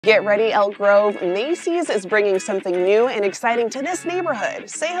Get ready, Elk Grove. Macy's is bringing something new and exciting to this neighborhood.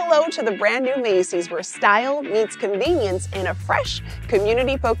 Say hello to the brand new Macy's, where style meets convenience in a fresh,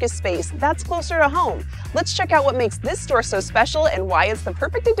 community-focused space that's closer to home. Let's check out what makes this store so special and why it's the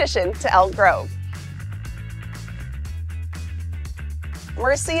perfect addition to Elk Grove.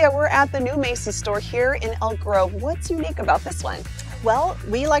 Marcia, we're at the new Macy's store here in Elk Grove. What's unique about this one? Well,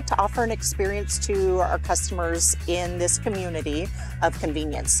 we like to offer an experience to our customers in this community of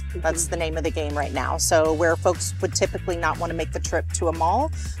convenience. That's the name of the game right now. So where folks would typically not want to make the trip to a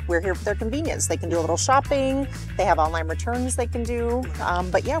mall, we're here for their convenience. They can do a little shopping, they have online returns they can do.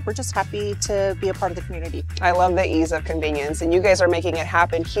 But yeah, we're just happy to be a part of the community. I love the ease of convenience, and you guys are making it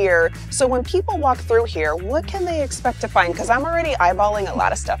happen here. So when people walk through here, what can they expect to find? Because I'm already eyeballing a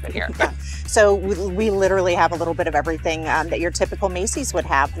lot of stuff in here. Yeah. So we literally have a little bit of everything that your typical Macy's would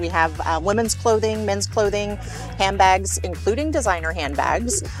have. We have women's clothing, men's clothing, handbags, including designer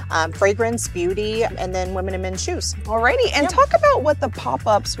handbags, fragrance, beauty, and then women and men's shoes. Alrighty, and talk about what the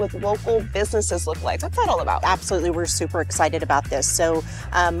pop-ups with local businesses look like. What's that all about? Absolutely, we're super excited about this. So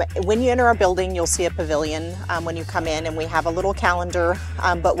when you enter our building, you'll see a pavilion when you come in, and we have a little calendar.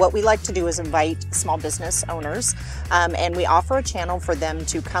 But what we like to do is invite small business owners, and we offer a channel for them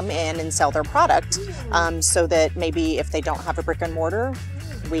to come in and sell their product, so that maybe if they don't have a brick and mortar,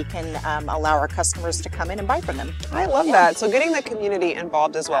 we can allow our customers to come in and buy from them. I love that. So getting the community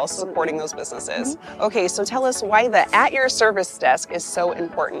involved as well, supporting those businesses. Okay, so tell us why the At Your Service desk is so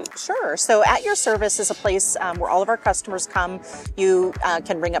important. Sure. So At Your Service is a place where all of our customers come. You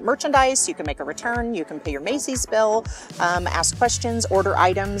can ring up merchandise, you can make a return, you can pay your Macy's bill, ask questions, order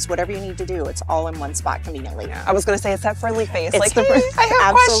items, whatever you need to do. It's all in one spot conveniently. Yeah, I was going to say it's that friendly face. It's like, hey, I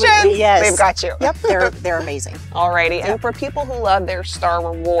have absolutely, questions. Yes. They've got you. Yep, they're amazing. Alrighty, yep. And for people who love their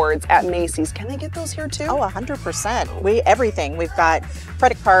Star Rewards at Macy's, can they get those here too? Oh, 100%. Everything. We've got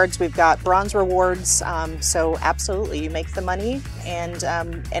credit cards, we've got bronze rewards. So absolutely, you make the money and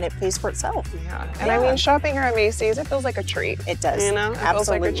it pays for itself. Yeah, and I mean, shopping here at Macy's, it feels like a treat. It does. You know, it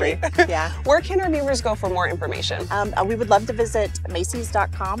absolutely. feels like a treat. Yeah. Where can our viewers go for more information? We would love to visit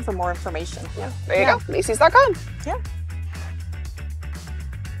Macys.com for more information. Yeah, there you go, Macys.com. Yeah.